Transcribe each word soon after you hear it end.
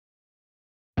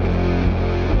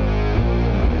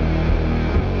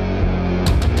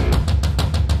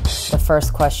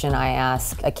first question I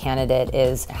ask a candidate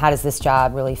is, how does this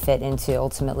job really fit into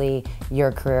ultimately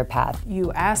your career path?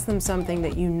 You ask them something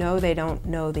that you know they don't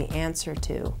know the answer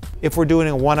to. If we're doing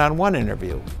a one-on-one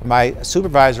interview, my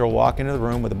supervisor will walk into the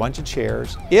room with a bunch of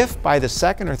chairs. If by the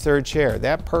second or third chair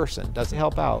that person doesn't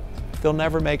help out, they'll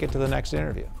never make it to the next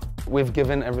interview. We've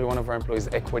given every one of our employees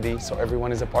equity, so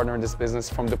everyone is a partner in this business,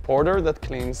 from the porter that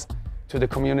cleans to the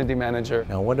community manager.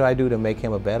 Now, what do I do to make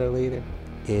him a better leader?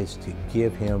 Is to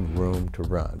give him room to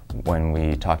run. When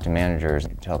we talk to managers,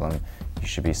 we tell them you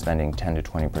should be spending 10 to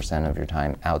 20% of your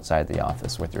time outside the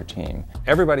office with your team.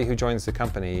 Everybody who joins the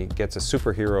company gets a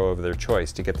superhero of their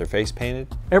choice to get their face painted.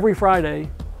 Every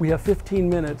Friday, we have 15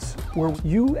 minutes where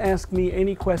you ask me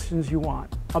any questions you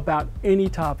want about any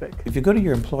topic. If you go to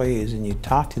your employees and you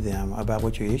talk to them about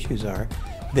what your issues are,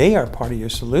 they are part of your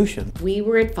solution. We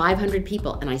were at 500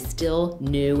 people and I still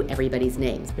knew everybody's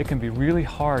names. It can be really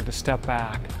hard to step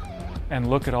back and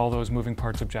look at all those moving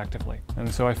parts objectively. And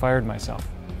so I fired myself.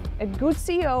 A good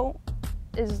CEO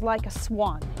is like a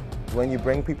swan. When you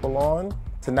bring people on,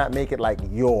 to not make it like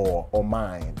your or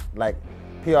mine. Like,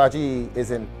 PRG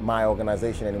isn't my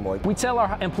organization anymore. We tell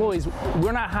our employees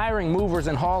we're not hiring movers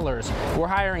and haulers. We're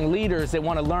hiring leaders that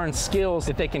want to learn skills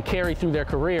that they can carry through their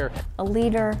career. A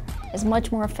leader is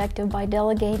much more effective by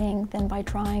delegating than by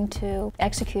trying to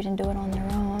execute and do it on their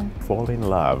own. Fall in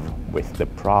love with the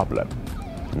problem,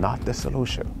 not the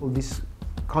solution. This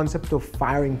concept of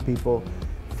firing people,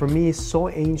 for me, is so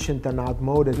ancient and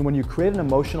outmoded. And when you create an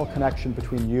emotional connection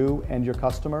between you and your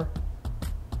customer,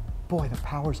 boy, the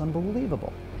power's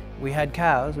unbelievable. We had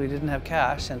cows, we didn't have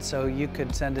cash, and so you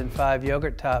could send in 5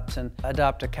 yogurt tops and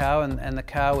adopt a cow, and the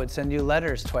cow would send you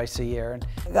letters twice a year.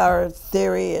 Our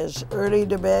theory is early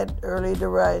to bed, early to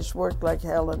rise, work like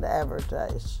hell and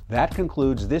advertise. That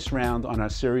concludes this round on our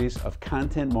series of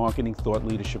content marketing thought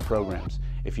leadership programs.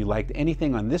 If you liked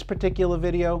anything on this particular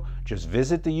video, just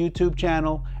visit the YouTube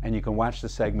channel and you can watch the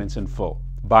segments in full.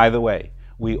 By the way,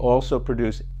 we also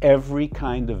produce every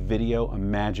kind of video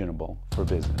imaginable for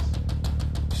business.